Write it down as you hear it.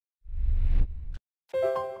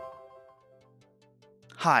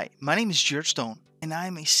Hi, my name is Jared Stone, and I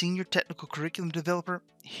am a senior technical curriculum developer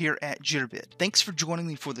here at Jitterbit. Thanks for joining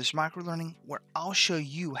me for this microlearning where I'll show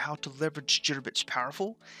you how to leverage Jitterbit's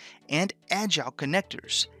powerful and agile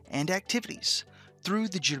connectors and activities through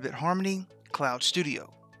the Jitterbit Harmony Cloud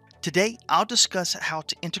Studio. Today, I'll discuss how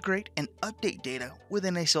to integrate and update data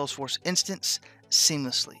within a Salesforce instance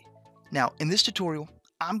seamlessly. Now, in this tutorial,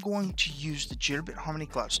 I'm going to use the Jitterbit Harmony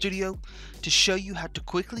Cloud Studio to show you how to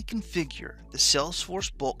quickly configure the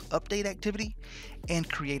Salesforce Bulk Update Activity and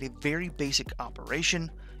create a very basic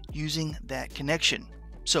operation using that connection.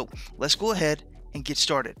 So let's go ahead and get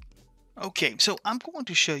started. Okay, so I'm going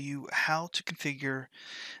to show you how to configure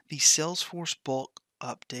the Salesforce Bulk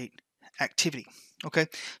Update Activity. Okay,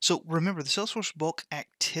 so remember the Salesforce Bulk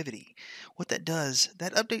Activity, what that does,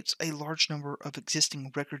 that updates a large number of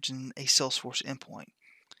existing records in a Salesforce endpoint.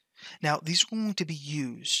 Now, these are going to be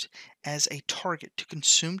used as a target to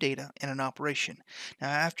consume data in an operation. Now,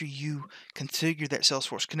 after you configure that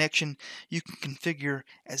Salesforce connection, you can configure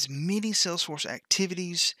as many Salesforce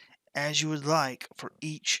activities as you would like for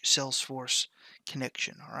each Salesforce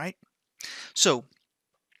connection, all right? So,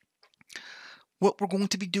 what we're going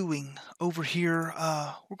to be doing over here,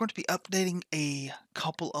 we're going to be updating a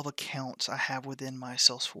couple of accounts I have within my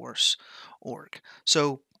Salesforce org.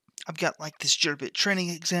 So I've got like this Jitterbit training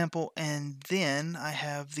example, and then I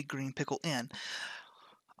have the Green Pickle Inn.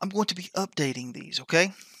 I'm going to be updating these,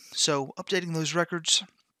 okay? So updating those records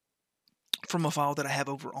from a file that I have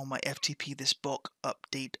over on my FTP, this bulk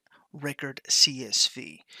update record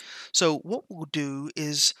CSV. So what we'll do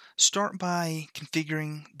is start by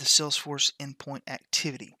configuring the Salesforce endpoint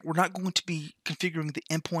activity. We're not going to be configuring the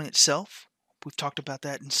endpoint itself. We've talked about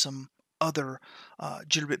that in some other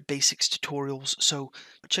Jitterbit Basics tutorials, so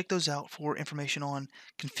check those out for information on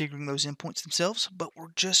configuring those endpoints themselves, but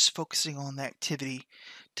we're just focusing on the activity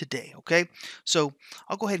today, okay? So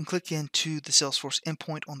I'll go ahead and click into the Salesforce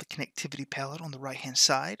endpoint on the connectivity palette on the right hand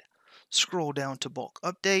side, scroll down to bulk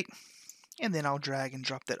update, and then I'll drag and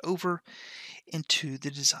drop that over into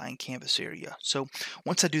the design canvas area. So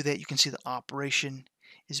once I do that, you can see the operation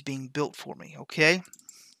is being built for me, okay?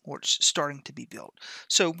 Or it's starting to be built.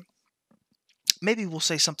 So maybe we'll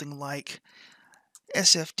say something like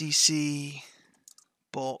SFDC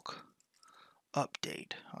bulk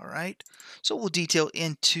update, all right? So we'll detail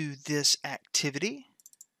into this activity.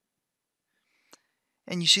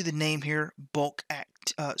 And you see the name here, bulk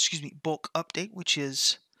update, which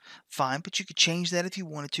is fine, but you could change that if you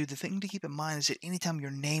wanted to. The thing to keep in mind is that anytime you're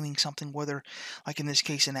naming something, whether like in this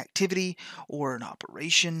case an activity or an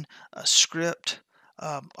operation, a script,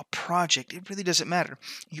 a project, it really doesn't matter.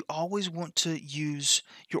 You always want to use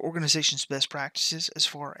your organization's best practices as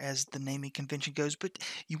far as the naming convention goes, but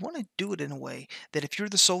you want to do it in a way that if you're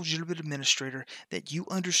the sole Jitterbit administrator, that you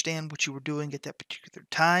understand what you were doing at that particular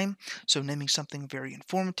time. So naming something very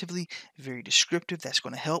informatively, very descriptive, that's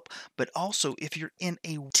going to help. But also if you're in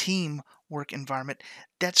a team work environment,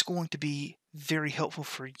 that's going to be very helpful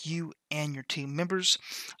for you and your team members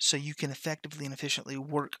so you can effectively and efficiently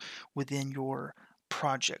work within your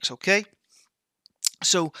projects, okay?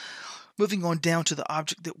 So moving on down to the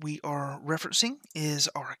object that we are referencing is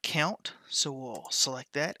our account. So we'll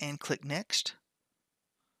select that and click next.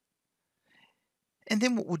 And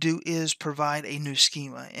then what we'll do is provide a new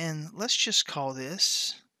schema, and let's just call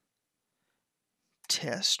this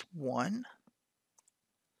test 1,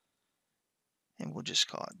 and we'll just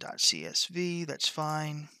call it .csv. That's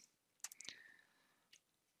fine.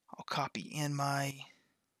 I'll copy in my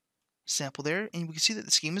sample there, and we can see that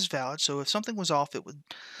the schema is valid. So if something was off, it would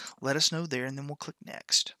let us know there, and then we'll click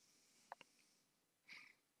next.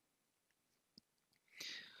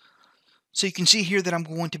 So you can see here that I'm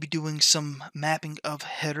going to be doing some mapping of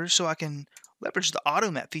headers, so I can leverage the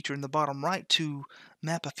auto map feature in the bottom right to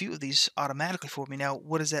map a few of these automatically for me. Now,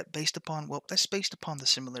 what is that based upon? Well, that's based upon the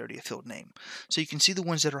similarity of field name. So you can see the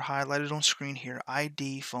ones that are highlighted on screen here,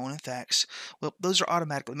 ID, phone, and fax. Well, those are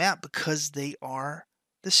automatically mapped because they are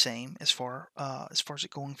the same as far as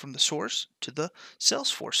it going from the source to the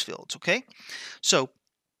Salesforce fields, okay? So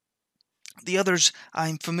the others,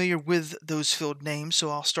 I'm familiar with those field names,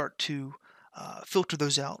 so I'll start to filter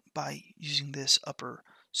those out by using this upper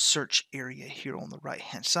search area here on the right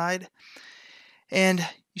hand side. And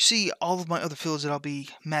you see all of my other fields that I'll be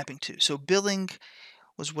mapping to. So billing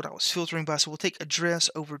was what I was filtering by, so we'll take address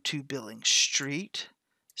over to billing street,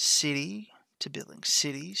 city to billing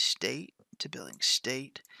city, state to billing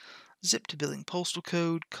state, zip to billing postal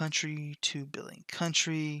code, country to billing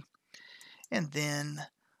country, and then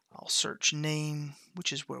I'll search name,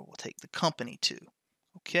 which is where we'll take the company to.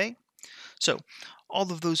 Okay, so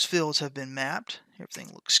All of those fields have been mapped.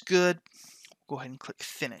 Everything looks good. Go ahead and click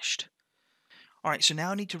Finished. All right, so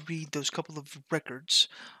now I need to read those couple of records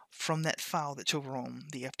from that file that's over on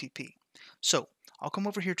the FTP. So I'll come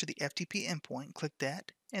over here to the FTP endpoint, click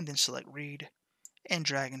that, and then select Read, and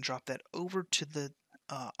drag and drop that over to the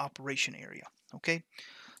operation area. Okay,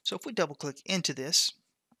 so if we double click into this,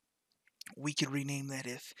 we could rename that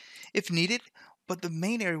if needed, but the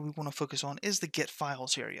main area we want to focus on is the Get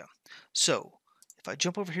Files area. So if I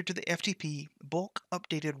jump over here to the FTP Bulk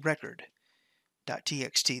Updated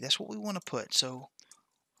Record.txt, that's what we want to put. So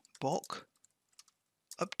Bulk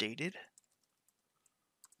Updated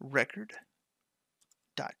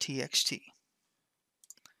Record.txt.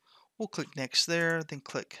 We'll click Next there, then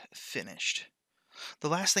click Finished. The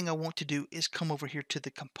last thing I want to do is come over here to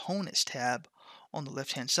the Components tab on the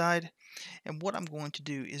left-hand side, and what I'm going to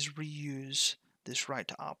do is reuse this write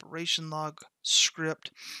to operation log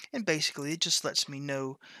script, and basically it just lets me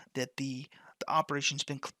know that the operation's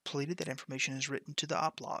been completed, that information is written to the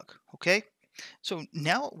op log. Okay, so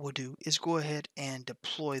now what we'll do is go ahead and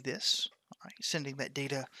deploy this, all right, sending that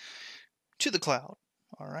data to the cloud.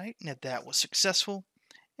 All right, now that was successful,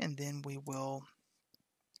 and then we will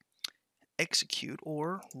execute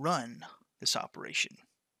or run this operation.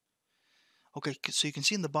 Okay, so you can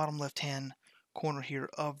see in the bottom left hand corner here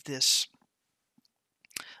of this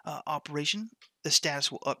operation, the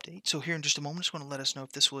status will update. So here in just a moment, it's going to let us know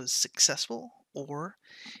if this was successful or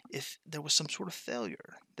if there was some sort of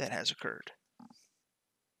failure that has occurred.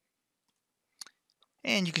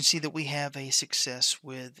 And you can see that we have a success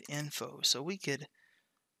with info. So we could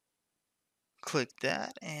click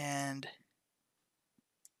that and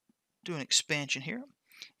do an expansion here,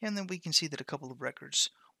 and then we can see that a couple of records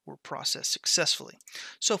were processed successfully.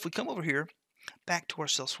 So if we come over here back to our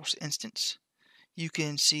Salesforce instance, you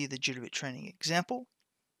can see the Jitterbit training example,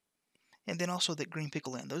 and then also that green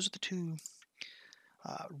pickle in. Those are the two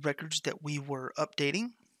records that we were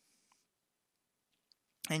updating,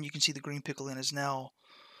 and you can see the green pickle in is now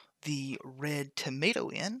the red tomato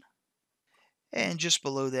in, and just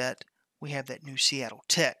below that we have that new Seattle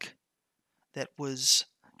Tech that was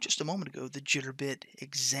just a moment ago the Jitterbit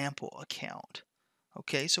example account.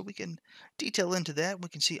 Okay, so we can detail into that. We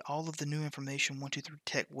can see all of the new information, 123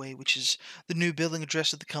 Tech Way, which is the new billing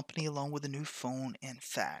address of the company, along with a new phone and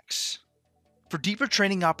fax. For deeper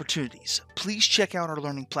training opportunities, please check out our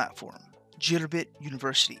learning platform, Jitterbit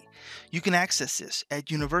University. You can access this at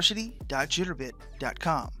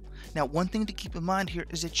university.jitterbit.com. Now, one thing to keep in mind here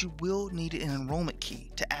is that you will need an enrollment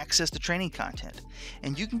key to access the training content,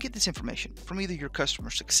 and you can get this information from either your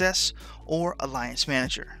customer success or alliance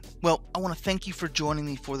manager. Well, I want to thank you for joining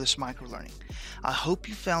me for this microlearning. I hope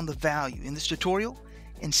you found the value in this tutorial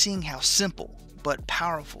and seeing how simple but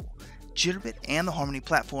powerful Jitterbit and the Harmony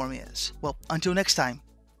platform is. Well, until next time,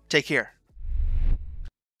 take care.